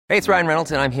Hey, it's Ryan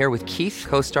Reynolds, and I'm here with Keith,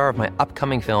 co-star of my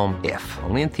upcoming film, If,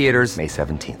 only in theaters May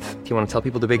 17th. Do you want to tell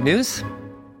people the big news?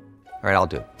 All right, I'll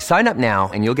do it. Sign up now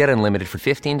and you'll get unlimited for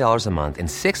 $15 a month and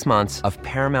 6 months of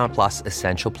Paramount Plus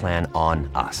Essential Plan on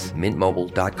us.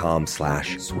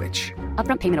 MintMobile.com/switch.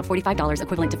 Upfront payment of $45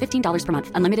 equivalent to $15 per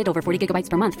month. Unlimited over 40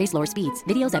 gigabytes per month. Face lower speeds.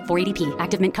 Videos at 480p.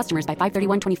 Active Mint customers by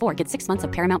 531.24 get 6 months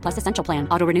of Paramount Plus Essential Plan.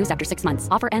 Auto renews after 6 months.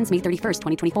 Offer ends May 31st,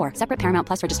 2024. Separate Paramount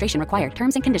Plus registration required.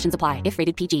 Terms and conditions apply if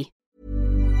rated PG.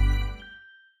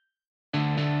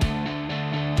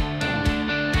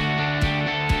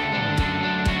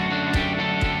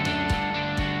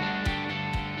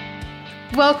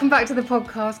 Welcome back to the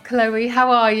podcast, Chloe.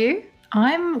 How are you?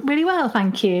 I'm really well,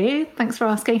 thank you. Thanks for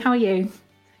asking. How are you?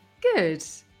 Good.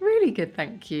 Really good,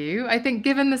 thank you. I think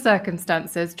given the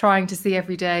circumstances, trying to see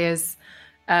every day as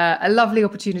a lovely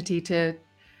opportunity to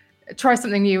try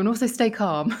something new and also stay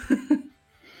calm.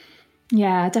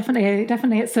 Yeah, definitely.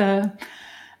 It's an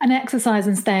exercise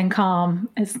in staying calm.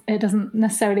 It doesn't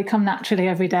necessarily come naturally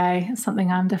every day. It's something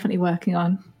I'm definitely working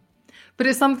on. But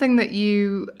it's something that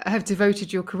you have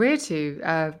devoted your career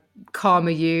to, Calmer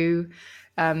You.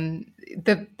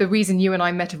 The reason you and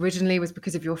I met originally was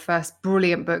because of your first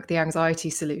brilliant book, The Anxiety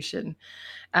Solution.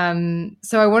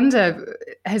 So I wonder,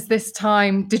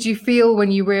 did you feel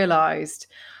when you realised,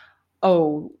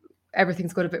 oh,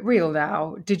 everything's got a bit real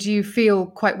now, did you feel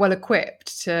quite well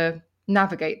equipped to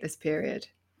navigate this period?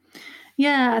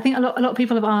 Yeah, I think a lot of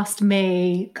people have asked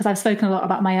me, because I've spoken a lot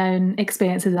about my own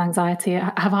experiences with anxiety,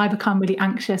 have I become really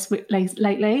anxious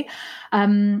lately?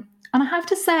 And I have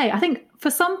to say, I think for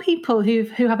some people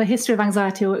who have a history of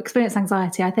anxiety or experience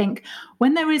anxiety, I think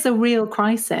when there is a real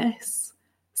crisis,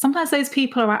 sometimes those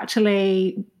people are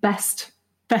actually best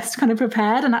kind of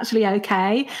prepared and actually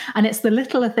okay. And it's the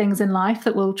littler things in life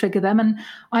that will trigger them. And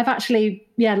I've actually,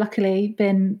 luckily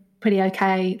been pretty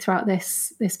okay throughout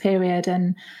this period.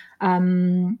 And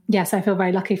so I feel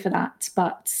very lucky for that.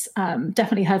 But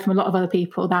definitely heard from a lot of other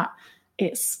people that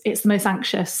it's the most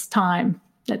anxious time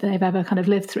that they've ever kind of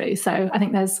lived through. So I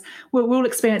think we're all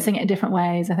experiencing it in different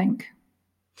ways, I think.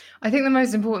 I think the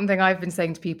most important thing I've been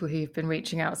saying to people who've been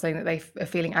reaching out saying that they are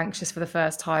feeling anxious for the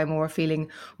first time or are feeling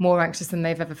more anxious than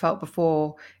they've ever felt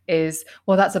before is,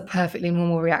 well, that's a perfectly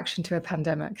normal reaction to a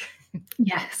pandemic.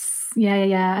 Yes.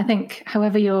 Yeah. I think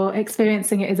however you're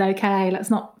experiencing it is okay. Let's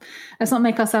not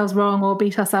make ourselves wrong or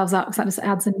beat ourselves up, because that just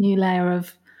adds a new layer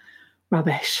of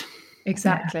rubbish.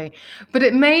 Exactly. Yeah. But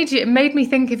it made me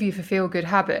think of you for Feel Good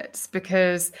Habits,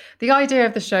 because the idea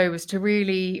of the show was to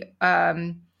really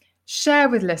share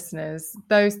with listeners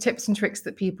those tips and tricks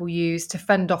that people use to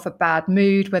fend off a bad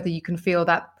mood, whether you can feel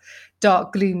that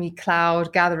dark, gloomy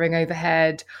cloud gathering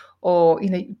overhead, or,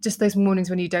 just those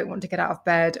mornings when you don't want to get out of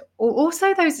bed, or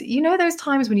also those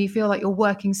times when you feel like you're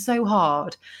working so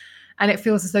hard and it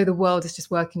feels as though the world is just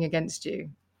working against you.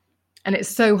 And it's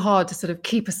so hard to sort of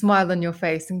keep a smile on your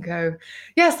face and go,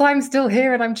 yes, I'm still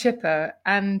here and I'm chipper.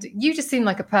 And you just seem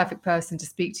like a perfect person to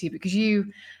speak to, because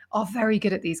you are very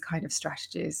good at these kind of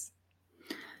strategies.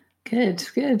 Good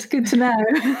to know.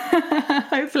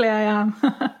 Hopefully I am.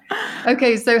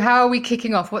 Okay, so how are we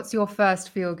kicking off? What's your first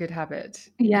feel good habit?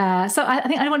 Yeah, so I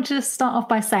think I want to just start off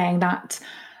by saying that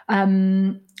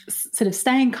sort of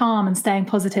staying calm and staying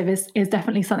positive is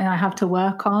definitely something I have to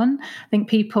work on. I think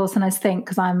people sometimes think,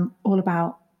 because I'm all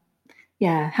about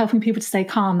helping people to stay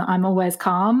calm, that I'm always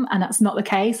calm, and that's not the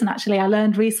case. And actually I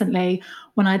learned recently,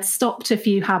 when I'd stopped a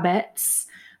few habits,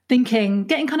 getting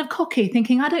kind of cocky,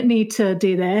 thinking I don't need to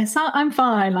do this, I'm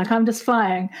fine, like I'm just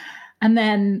flying. And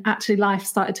then actually life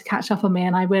started to catch up on me,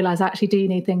 and I realized I actually do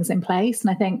need things in place. And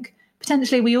I think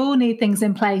potentially we all need things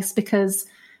in place, because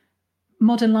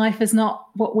modern life is not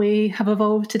what we have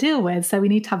evolved to deal with. So we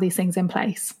need to have these things in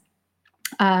place.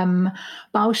 But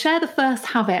I'll share the first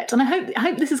habit, and I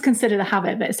hope this is considered a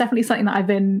habit, but it's definitely something that I've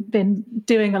been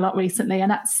doing a lot recently,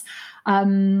 and that's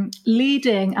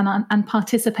leading and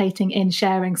participating in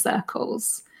sharing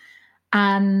circles.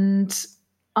 And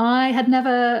I had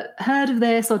never heard of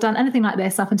this or done anything like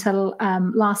this up until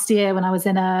last year, when I was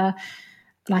in I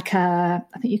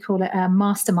think you call it a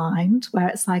mastermind, where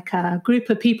it's like a group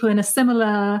of people in a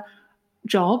similar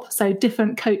job, so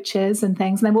different coaches and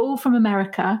things, and they were all from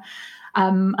America.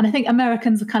 And I think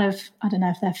Americans are kind of, I don't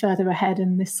know if they're further ahead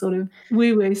in this sort of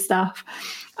woo-woo stuff.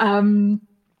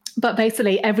 But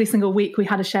basically every single week we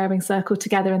had a sharing circle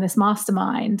together in this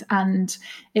mastermind, and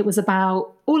it was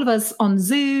about all of us on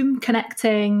Zoom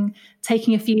connecting,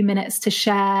 taking a few minutes to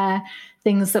share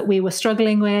things that we were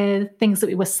struggling with, things that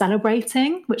we were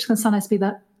celebrating, which can sometimes be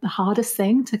the hardest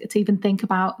thing to even think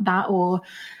about that, or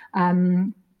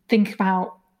think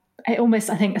about it almost,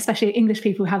 I think, especially English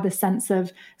people have this sense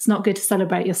of it's not good to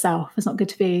celebrate yourself. It's not good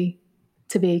to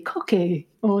be cocky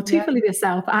or too full of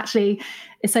yourself. But actually,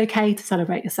 it's okay to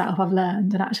celebrate yourself. I've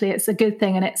learned, and actually, it's a good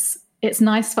thing, and it's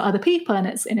nice for other people, and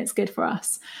it's good for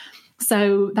us.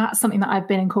 So that's something that I've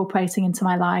been incorporating into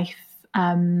my life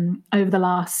over the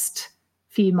last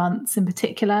few months in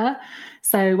particular.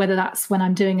 So whether that's when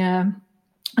I'm doing a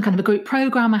kind of a group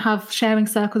program, I have sharing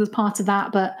circles as part of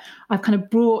that, but I've kind of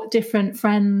brought different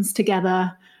friends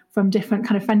together from different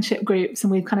kind of friendship groups,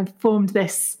 and we've kind of formed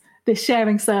this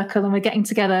sharing circle, and we're getting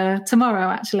together tomorrow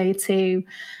actually to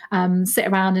sit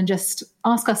around and just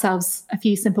ask ourselves a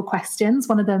few simple questions.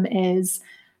 One of them is,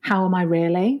 how am I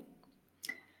really?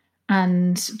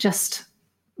 And just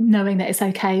knowing that it's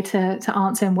okay to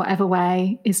answer in whatever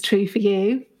way is true for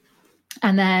you.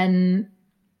 And then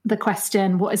the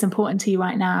question, what is important to you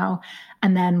right now?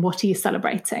 And then what are you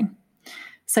celebrating?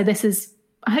 So this is,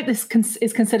 I hope this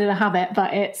is considered a habit,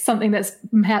 but it's something that's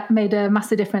made a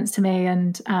massive difference to me.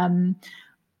 And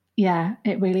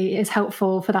it really is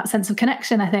helpful for that sense of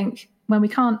connection, I think, when we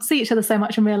can't see each other so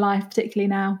much in real life, particularly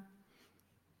now.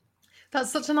 That's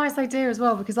such a nice idea as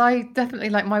well, because I definitely,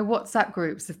 like, my WhatsApp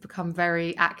groups have become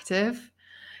very active,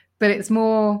 but it's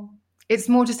more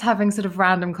just having sort of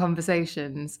random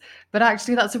conversations. But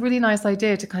actually, that's a really nice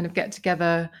idea to kind of get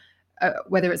together,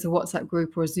 whether it's a WhatsApp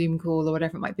group or a Zoom call or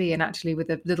whatever it might be, and actually with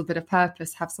a little bit of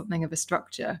purpose, have something of a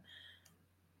structure.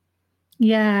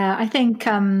 Yeah, I think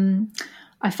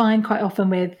I find quite often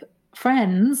with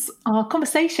friends, our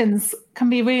conversations can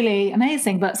be really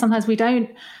amazing, but sometimes we don't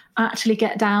actually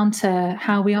get down to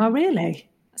how we are really.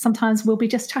 Sometimes we'll be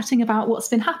just chatting about what's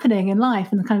been happening in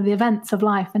life and the kind of the events of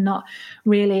life, and not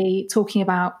really talking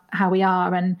about how we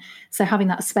are. And so having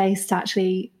that space to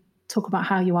actually talk about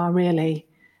how you are really,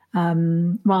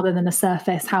 rather than a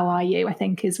surface, how are you, I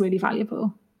think is really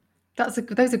valuable.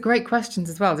 Those are great questions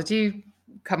as well. Did you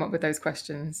come up with those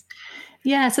questions?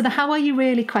 Yeah, so the how are you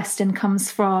really question comes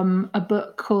from a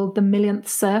book called The Millionth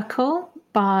Circle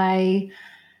by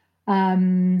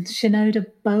Shinoda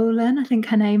Bolen, I think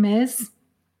her name is.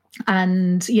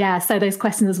 And yeah, so those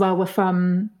questions as well were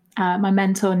from my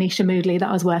mentor, Nisha Moodley, that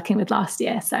I was working with last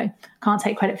year. So can't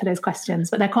take credit for those questions,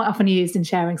 but they're quite often used in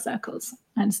sharing circles.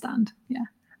 I understand. Yeah.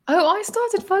 Oh, I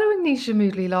started following Nisha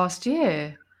Moodley last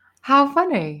year. How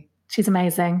funny. She's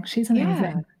amazing. She's amazing.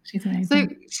 Yeah. She's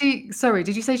amazing. So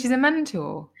did you say she's a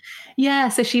mentor? Yeah,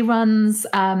 so she runs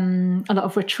a lot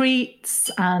of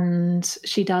retreats, and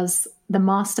she does the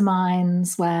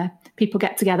masterminds where people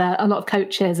get together, a lot of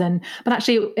coaches, but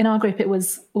actually in our group it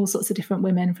was all sorts of different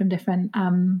women from different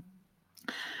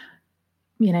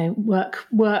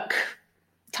work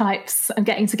types and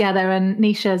getting together, and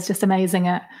Nisha is just amazing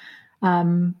at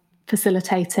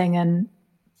facilitating and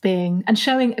being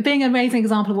an amazing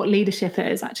example of what leadership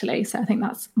is, actually. So I think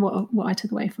that's what I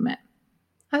took away from it.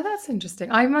 Oh, that's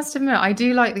interesting. I must admit, I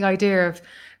do like the idea of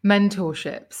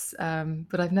mentorships,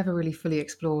 but I've never really fully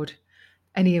explored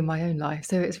any in my own life.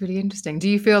 So it's really interesting. Do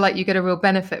you feel like you get a real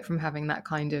benefit from having that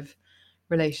kind of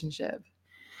relationship?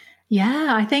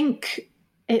 Yeah, I think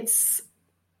it's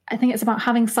about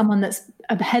having someone that's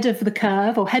ahead of the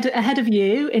curve or ahead of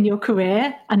you in your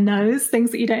career and knows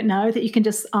things that you don't know, that you can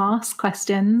just ask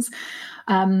questions.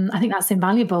 I think that's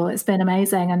invaluable. It's been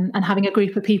amazing. And having a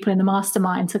group of people in the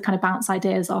mastermind to kind of bounce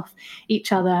ideas off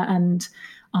each other and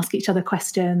ask each other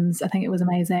questions, I think it was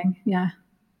amazing. Yeah.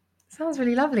 Sounds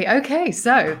really lovely. Okay,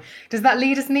 so does that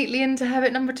lead us neatly into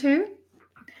habit number 2?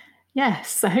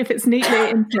 Yes, I hope it's neatly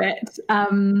into it.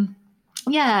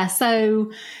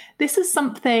 So this is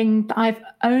something that I've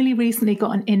only recently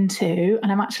gotten into,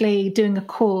 and I'm actually doing a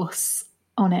course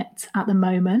on it at the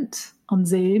moment on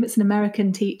Zoom. It's an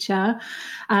American teacher.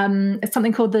 It's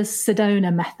something called the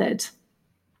Sedona method.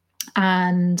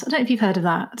 And I don't know if you've heard of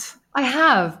that. I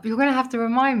have. You're going to have to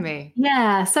remind me.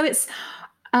 Yeah, so it's...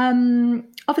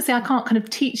 obviously, I can't kind of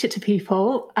teach it to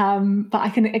people, but I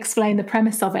can explain the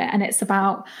premise of it. And it's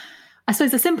about, I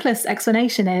suppose the simplest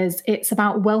explanation is it's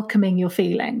about welcoming your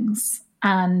feelings.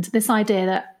 And this idea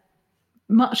that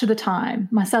much of the time,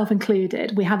 myself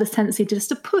included, we have this tendency just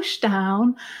to push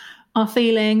down our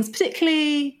feelings,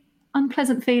 particularly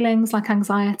unpleasant feelings like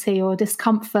anxiety or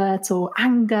discomfort or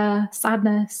anger,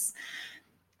 sadness.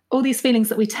 All these feelings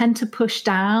that we tend to push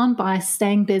down by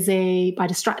staying busy, by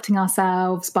distracting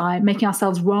ourselves, by making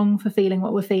ourselves wrong for feeling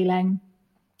what we're feeling.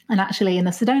 And actually in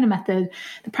the Sedona method,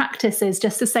 the practice is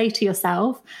just to say to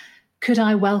yourself, could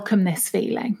I welcome this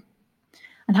feeling?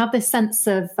 And have this sense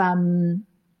of kind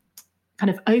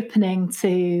of opening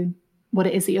to what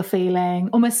it is that you're feeling,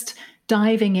 almost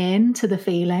diving into the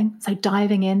feeling. So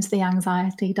diving into the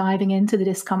anxiety, diving into the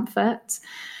discomfort.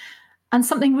 And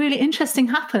something really interesting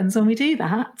happens when we do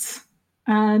that.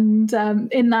 And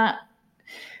in that,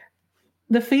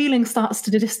 the feeling starts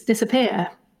to disappear.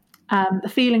 The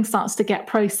feeling starts to get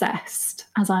processed,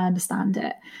 as I understand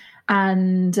it.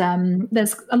 And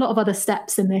there's a lot of other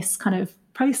steps in this kind of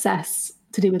process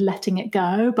to do with letting it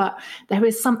go. But there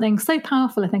is something so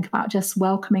powerful, I think, about just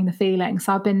welcoming the feeling.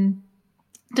 So I've been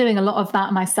doing a lot of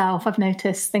that myself. I've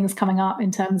noticed things coming up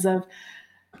in terms of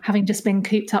having just been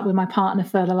cooped up with my partner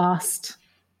for the last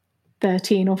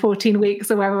 13 or 14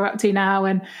 weeks or where we're up to now.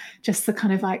 And just the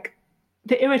kind of like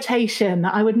the irritation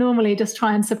that I would normally just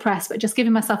try and suppress, but just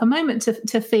giving myself a moment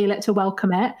to feel it, to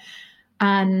welcome it.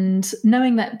 And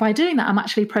knowing that by doing that, I'm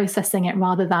actually processing it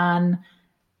rather than,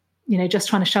 just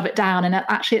trying to shove it down. And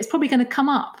actually it's probably going to come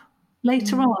up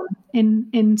later on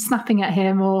in snapping at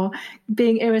him or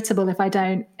being irritable if I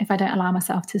don't allow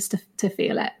myself to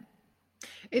feel it.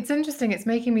 It's interesting. It's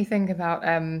making me think about,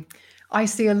 I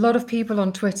see a lot of people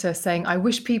on Twitter saying, I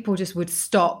wish people just would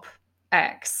stop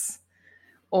X,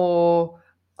 or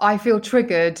I feel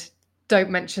triggered, don't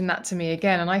mention that to me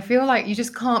again. And I feel like you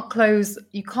just can't close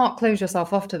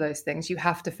yourself off to those things. You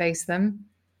have to face them.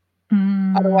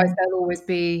 Otherwise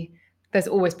there's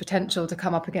always potential to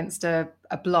come up against a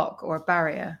block or a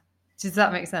barrier. Does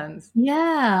that make sense?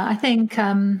 Yeah, I think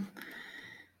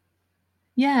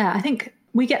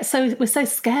we're so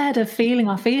scared of feeling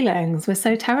our feelings. We're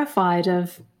so terrified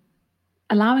of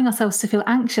allowing ourselves to feel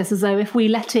anxious, as though if we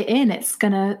let it in, it's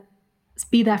going to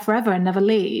be there forever and never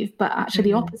leave. But actually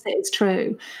the opposite is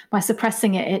true. By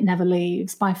suppressing it, it never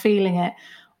leaves. By feeling it,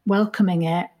 welcoming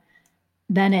it,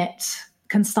 then it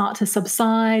can start to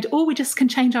subside, or we just can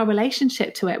change our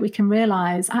relationship to it. We can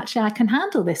realize, actually, I can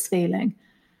handle this feeling.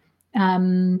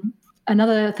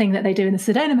 Another thing that they do in the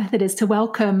Sedona method is to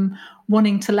welcome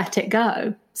wanting to let it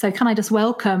go. So can I just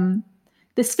welcome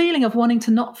this feeling of wanting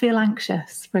to not feel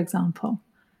anxious, for example?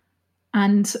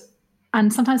 And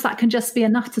sometimes that can just be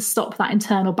enough to stop that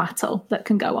internal battle that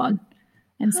can go on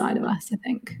inside of us, I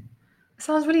think. It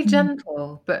sounds really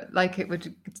gentle, but like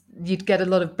you'd get a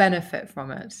lot of benefit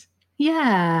from it.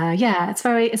 Yeah.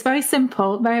 It's very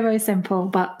simple, very, very simple,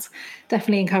 but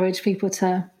definitely encourage people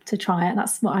to try it.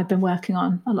 That's what I've been working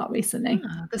on a lot recently.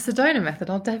 The Sedona method,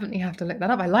 I'll definitely have to look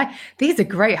that up. These are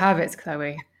great habits,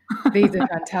 Chloe. These are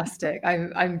fantastic.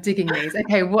 I'm digging these.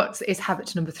 Okay, what is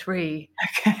habit number 3?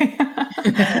 Okay.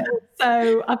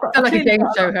 So I've got like a game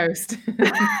show host.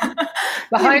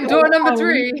 Behind door number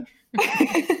 3.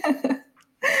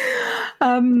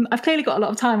 I've clearly got a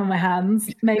lot of time on my hands.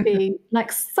 Maybe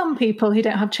like some people who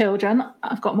don't have children,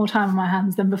 I've got more time on my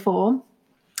hands than before.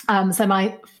 So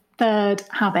my third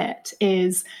habit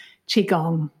is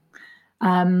Qigong,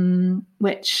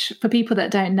 which for people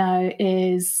that don't know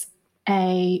is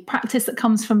a practice that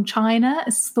comes from China.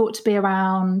 It's thought to be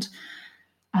around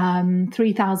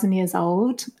 3,000 years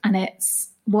old. And it's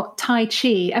what Tai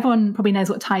Chi, everyone probably knows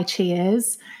what Tai Chi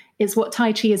is. It's what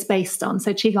Tai Chi is based on.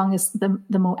 So Qigong is the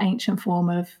more ancient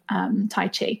form of Tai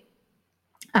Chi.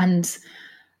 And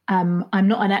I'm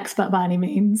not an expert by any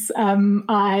means.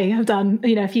 I have done,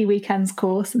 a few weekends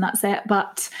course and that's it.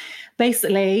 But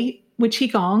basically with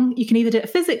Qigong, you can either do it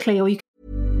physically or you can.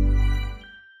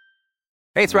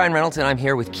 Hey, it's Ryan Reynolds, and I'm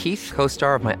here with Keith,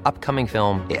 co-star of my upcoming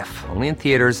film, If, only in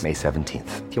theaters May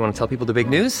 17th. Do you want to tell people the big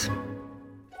news?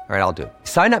 All right, I'll do it.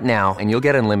 Sign up now and you'll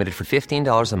get unlimited for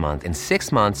 $15 a month and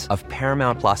 6 months of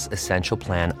Paramount Plus Essential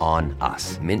Plan on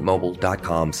us.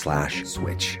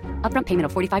 MintMobile.com/switch. Upfront payment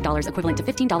of $45 equivalent to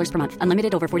 $15 per month.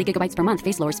 Unlimited over 40 gigabytes per month.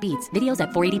 Face lower speeds. Videos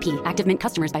at 480p. Active Mint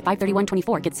customers by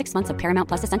 531.24 get 6 months of Paramount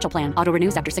Plus Essential Plan. Auto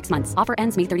renews after 6 months. Offer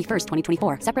ends May 31st,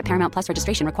 2024. Separate Paramount Plus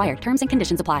registration required. Terms and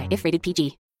conditions apply if rated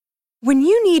PG. When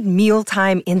you need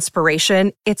mealtime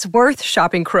inspiration, it's worth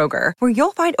shopping Kroger, where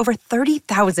you'll find over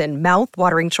 30,000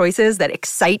 mouth-watering choices that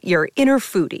excite your inner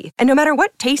foodie. And no matter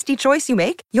what tasty choice you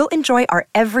make, you'll enjoy our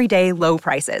everyday low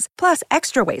prices, plus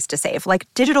extra ways to save, like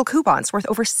digital coupons worth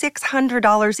over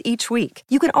 $600 each week.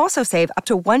 You can also save up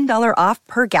to $1 off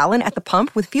per gallon at the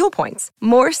pump with fuel points.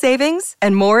 More savings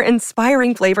and more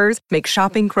inspiring flavors make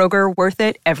shopping Kroger worth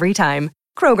it every time.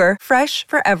 Kroger, fresh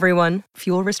for everyone.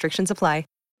 Fuel restrictions apply.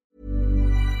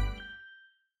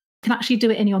 Can actually do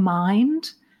it in your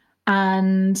mind.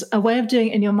 And a way of doing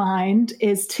it in your mind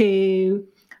is to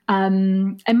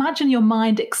imagine your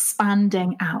mind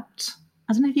expanding out.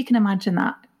 I don't know if you can imagine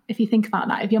that, if you think about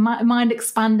that. If your mind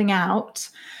expanding out,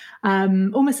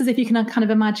 almost as if you can kind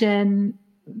of imagine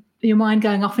your mind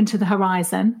going off into the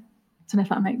horizon. I don't know if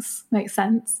that makes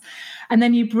sense. And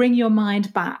then you bring your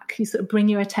mind back. You sort of bring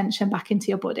your attention back into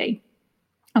your body.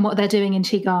 And what they're doing in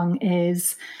Qigong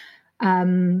is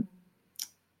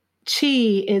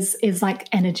chi is like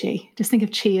energy. Just think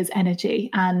of chi as energy.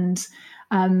 And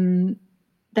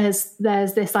there's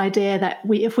this idea that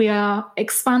if we are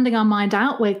expanding our mind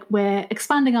out, we're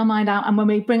expanding our mind out. And when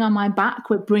we bring our mind back,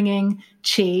 we're bringing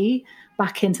chi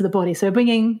back into the body. So we're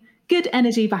bringing good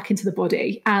energy back into the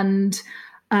body. And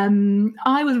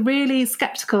I was really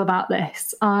skeptical about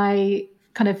this. I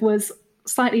kind of was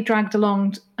slightly dragged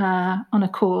along on a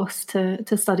course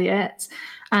to study it,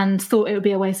 and thought it would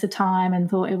be a waste of time, and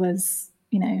thought it was,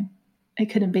 it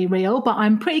couldn't be real. But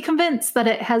I'm pretty convinced that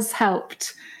it has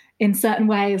helped in certain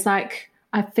ways. Like,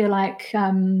 I feel like I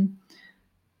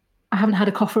haven't had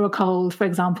a cough or a cold, for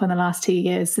example, in the last 2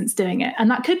 years since doing it.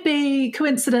 And that could be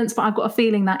coincidence, but I've got a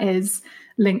feeling that is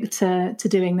linked to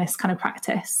doing this kind of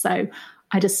practice. So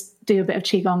I just do a bit of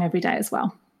Qigong every day as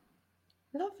well.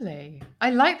 Lovely. I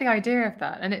like the idea of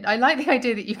that. And I like the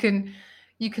idea that you can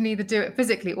either do it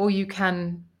physically or you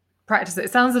can practice it.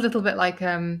 It sounds a little bit like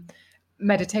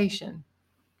meditation.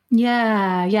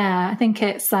 Yeah. I think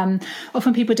it's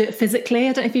often people do it physically.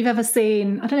 I don't know if you've ever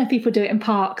seen, I don't know if people do it in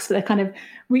parks, but they're kind of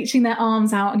reaching their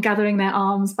arms out and gathering their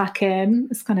arms back in.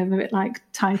 It's kind of a bit like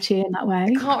Tai Chi in that way.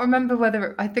 I can't remember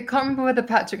whether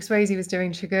Patrick Swayze was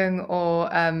doing Qigong or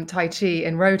Tai Chi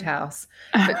in Roadhouse,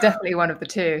 but definitely one of the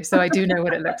two. So I do know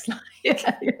what it looks like.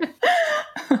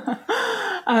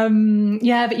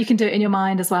 Yeah, but you can do it in your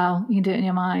mind as well. You can do it in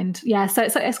your mind. Yeah, so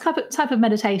it's a type of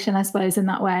meditation, I suppose, in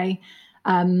that way.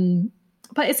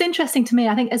 But it's interesting to me.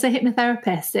 I think as a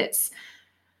hypnotherapist,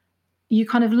 you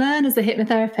kind of learn as a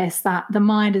hypnotherapist that the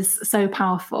mind is so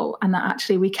powerful, and that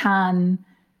actually we can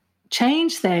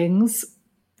change things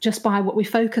just by what we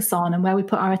focus on and where we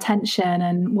put our attention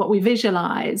and what we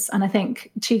visualize. And I think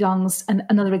Qigong's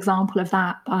another example of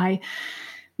that. By,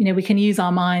 we can use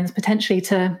our minds potentially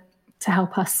to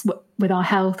help us with our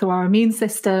health or our immune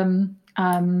system.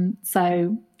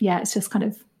 So yeah, it's just kind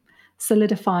of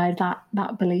solidified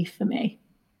that belief for me.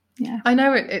 Yeah, I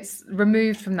know it's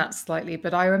removed from that slightly,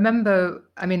 but I remember,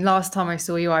 last time I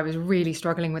saw you, I was really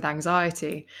struggling with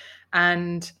anxiety,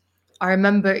 and I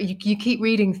remember you keep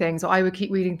reading things, or I would keep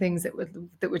reading things that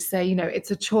would say, it's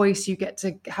a choice. You get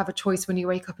to have a choice when you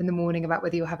wake up in the morning about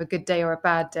whether you'll have a good day or a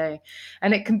bad day,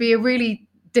 and it can be a really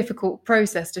difficult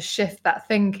process to shift that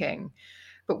thinking.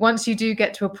 But once you do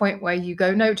get to a point where you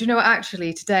go, no, do you know what,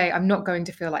 actually today I'm not going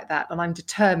to feel like that, and I'm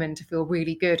determined to feel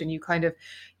really good, and you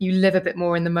live a bit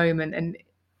more in the moment, and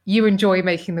you enjoy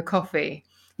making the coffee,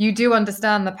 you do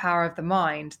understand the power of the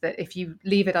mind, that if you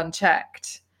leave it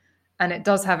unchecked, and it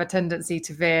does have a tendency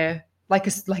to veer like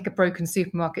a broken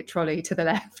supermarket trolley to the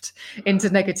left into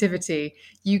negativity,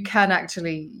 you can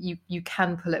actually you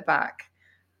can pull it back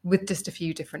with just a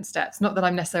few different steps. Not that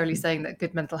I'm necessarily saying that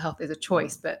good mental health is a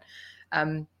choice, but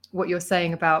what you're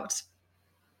saying about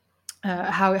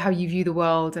how you view the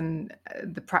world and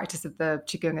the practice of the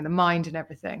Qigong and the mind and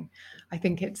everything, I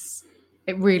think it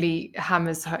really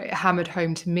hammered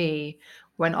home to me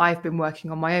when I've been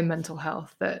working on my own mental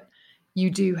health, that you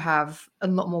do have a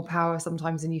lot more power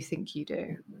sometimes than you think you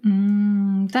do.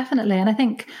 Definitely. And I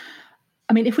think,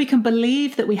 if we can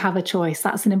believe that we have a choice,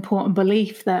 that's an important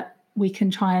belief that we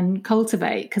can try and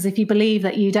cultivate. Because if you believe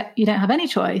that you don't have any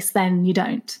choice, then you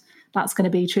don't. That's going to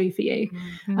be true for you.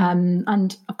 Mm-hmm.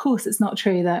 And of course, it's not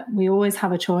true that we always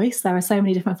have a choice. There are so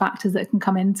many different factors that can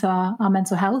come into our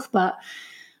mental health, but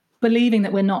believing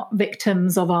that we're not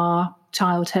victims of our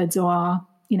childhoods or our,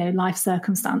 life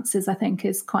circumstances, I think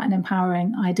is quite an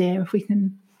empowering idea. If we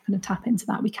can kind of tap into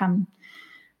that, we can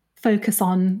focus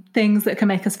on things that can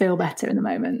make us feel better in the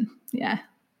moment. Yeah.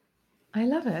 I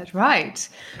love it. Right.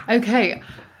 Okay.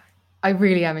 I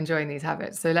really am enjoying these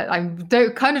habits. So I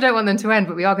don't want them to end,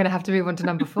 but we are going to have to move on to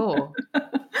number 4.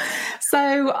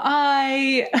 So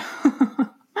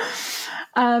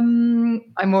I'm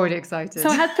already excited. So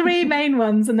I had 3 main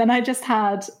ones, and then I just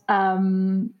had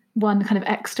one kind of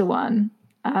extra one,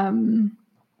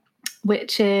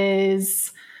 which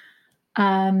is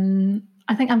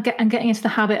I think I'm getting into the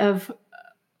habit of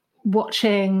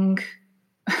watching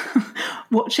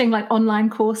like online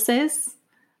courses.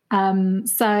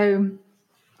 So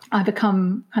I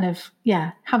become kind of,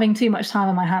 having too much time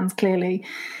on my hands, clearly,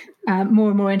 more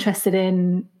and more interested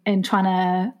in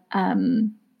trying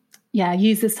to,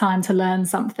 use this time to learn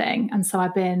something. And so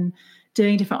I've been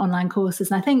doing different online courses.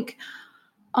 And I think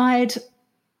I'd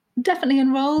definitely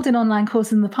enrolled in online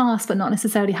courses in the past, but not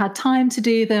necessarily had time to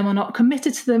do them or not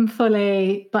committed to them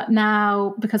fully. But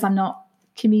now, because I'm not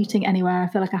commuting anywhere, I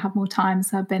feel like I have more time.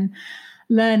 So I've been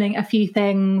learning a few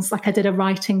things. Like I did a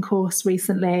writing course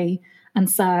recently. And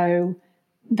so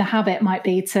the habit might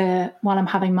be to, while I'm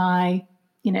having my,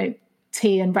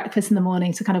 tea and breakfast in the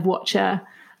morning, to kind of watch a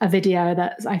video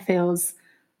that I feel's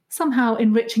somehow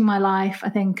enriching my life. I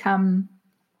think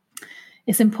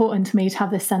it's important to me to have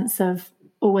this sense of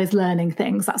always learning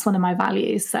things. That's one of my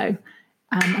values. So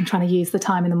I'm trying to use the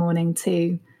time in the morning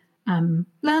to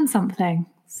learn something.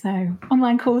 So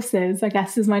online courses, I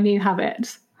guess, is my new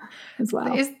habit as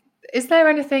well. Is there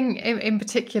anything in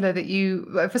particular that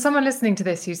you, for someone listening to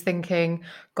this who's thinking,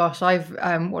 gosh, I've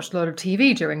watched a lot of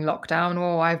TV during lockdown,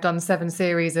 or I've done 7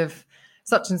 series of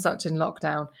such and such in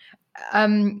lockdown. Have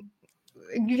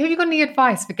you got any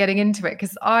advice for getting into it?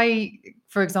 Because I,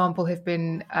 for example, have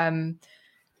been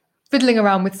fiddling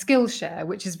around with Skillshare,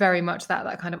 which is very much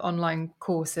that kind of online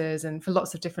courses and for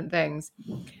lots of different things.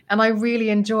 And I really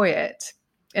enjoy it.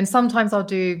 And sometimes I'll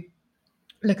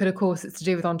look at a course that's to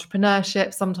do with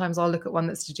entrepreneurship. Sometimes I'll look at one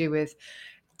that's to do with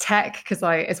tech, because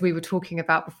as we were talking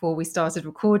about before we started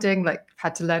recording, like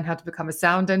had to learn how to become a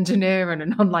sound engineer and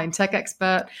an online tech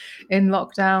expert in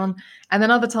lockdown. And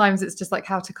then other times it's just like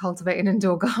how to cultivate an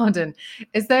indoor garden.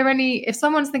 Is there if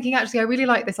someone's thinking, actually, I really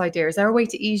like this idea, is there a way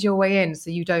to ease your way in so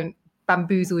you don't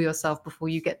bamboozle yourself before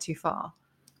you get too far?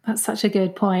 That's such a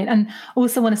good point. And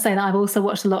also want to say that I've also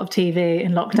watched a lot of TV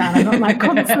in lockdown. I'm not like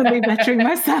constantly bettering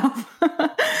myself.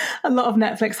 A lot of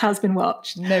Netflix has been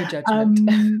watched. No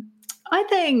judgment. I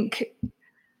think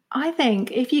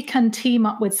if you can team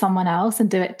up with someone else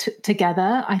and do it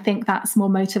together, I think that's more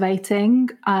motivating.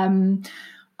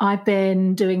 I've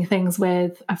been doing things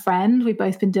with a friend. We've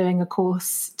both been doing a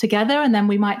course together, and then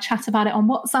we might chat about it on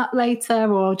WhatsApp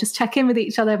later, or just check in with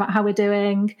each other about how we're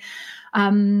doing.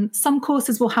 Some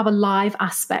courses will have a live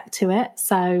aspect to it.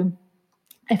 So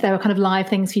if there are kind of live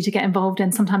things for you to get involved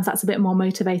in, sometimes that's a bit more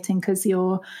motivating because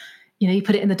you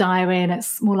put it in the diary and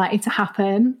it's more likely to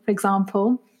happen, for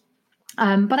example.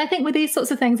 But I think with these sorts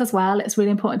of things as well, it's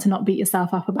really important to not beat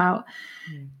yourself up about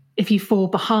if you fall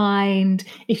behind,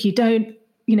 if you don't,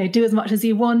 do as much as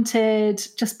you wanted.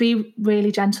 Just be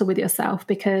really gentle with yourself,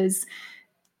 because,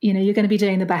 you're going to be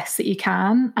doing the best that you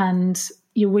can, and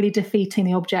you're really defeating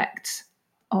the object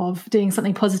of doing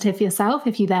something positive for yourself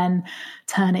if you then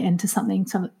turn it into something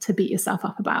to beat yourself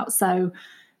up about. So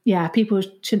yeah, people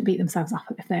shouldn't beat themselves up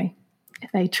if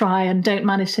they try and don't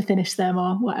manage to finish them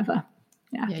or whatever.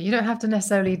 Yeah, you don't have to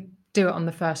necessarily do it on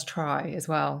the first try as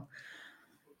well.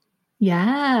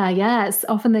 Yeah. It's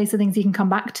often these are things you can come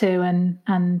back to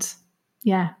and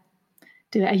do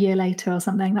it a year later or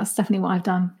something. That's definitely what I've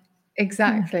done.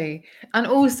 Exactly. And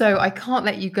also, I can't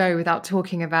let you go without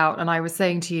talking about, and I was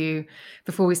saying to you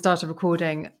before we started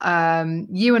recording,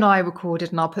 you and I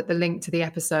recorded, and I'll put the link to the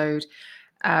episode,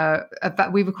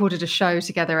 we recorded a show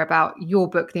together about your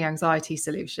book, The Anxiety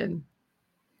Solution.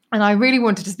 And I really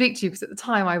wanted to speak to you because at the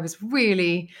time I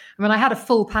had a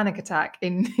full panic attack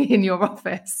in your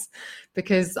office,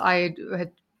 because I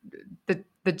had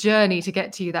the journey to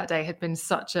get to you that day had been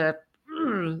such a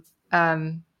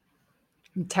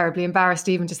I'm terribly embarrassed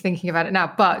even just thinking about it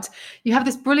now. But you have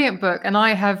this brilliant book, and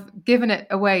I have given it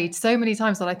away so many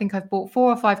times that I think I've bought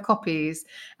 4 or 5 copies,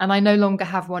 and I no longer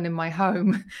have one in my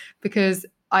home because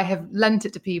I have lent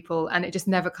it to people and it just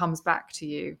never comes back to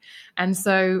you. And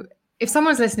so if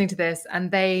someone's listening to this and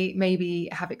they maybe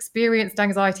have experienced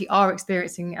anxiety, are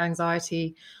experiencing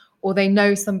anxiety, or they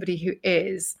know somebody who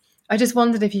is, I just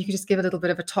wondered if you could just give a little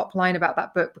bit of a top line about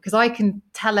that book, because I can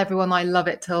tell everyone I love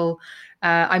it till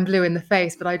I'm blue in the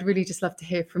face, but I'd really just love to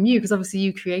hear from you, because obviously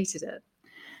you created it.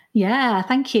 Yeah,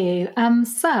 thank you.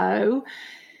 So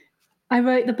I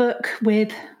wrote the book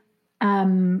with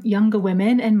younger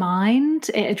women in mind.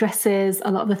 It addresses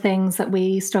a lot of the things that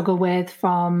we struggle with,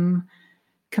 from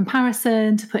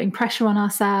comparison to putting pressure on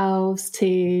ourselves to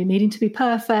needing to be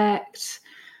perfect,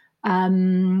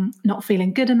 not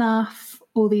feeling good enough,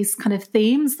 all these kind of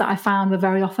themes that I found were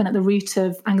very often at the root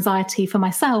of anxiety for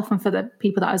myself and for the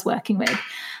people that I was working with.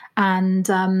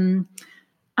 And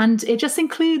it just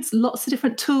includes lots of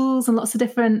different tools and lots of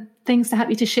different things to help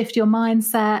you to shift your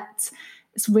mindset.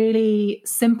 It's really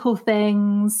simple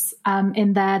things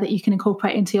in there that you can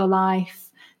incorporate into your life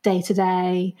day to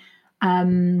day,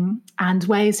 and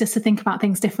ways just to think about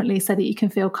things differently so that you can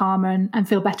feel calmer and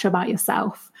feel better about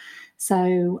yourself.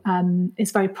 So it's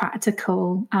very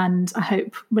practical and I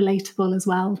hope relatable as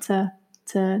well to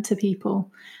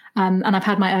people. And I've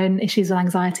had my own issues with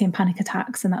anxiety and panic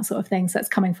attacks and that sort of thing. So it's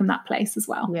coming from that place as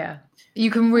well. Yeah.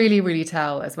 You can really, really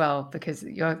tell as well, because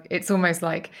it's almost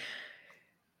like,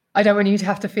 I don't want you to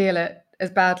have to feel it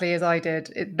as badly as I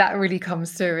did. That really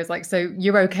comes through. It's like, so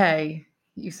you're okay.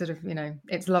 You sort of,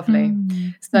 it's lovely.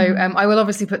 So I will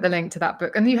obviously put the link to that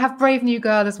book. And you have Brave New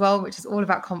Girl as well, which is all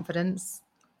about confidence.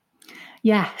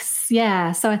 Yes.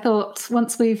 Yeah. So I thought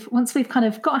once we've kind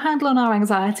of got a handle on our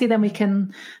anxiety, then we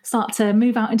can start to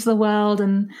move out into the world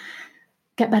and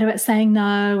get better at saying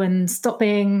no and stop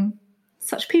being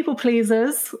such people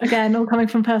pleasers. Again, all coming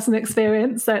from personal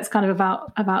experience. So it's kind of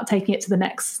about taking it to the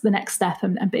next step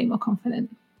and being more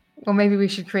confident. Or maybe we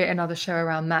should create another show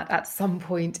around that at some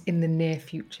point in the near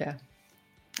future.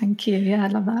 Thank you. Yeah, I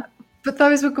love that. But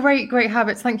those were great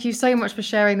habits. Thank you so much for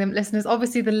sharing them, listeners.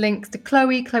 Obviously, the links to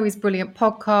Chloe's brilliant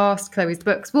podcast, Chloe's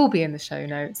books will be in the show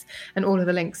notes, and all of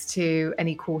the links to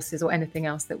any courses or anything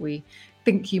else that we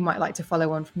think you might like to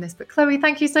follow on from this. But Chloe,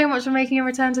 thank you so much for making a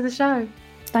return to the show.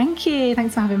 Thank you.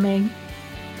 Thanks for having me.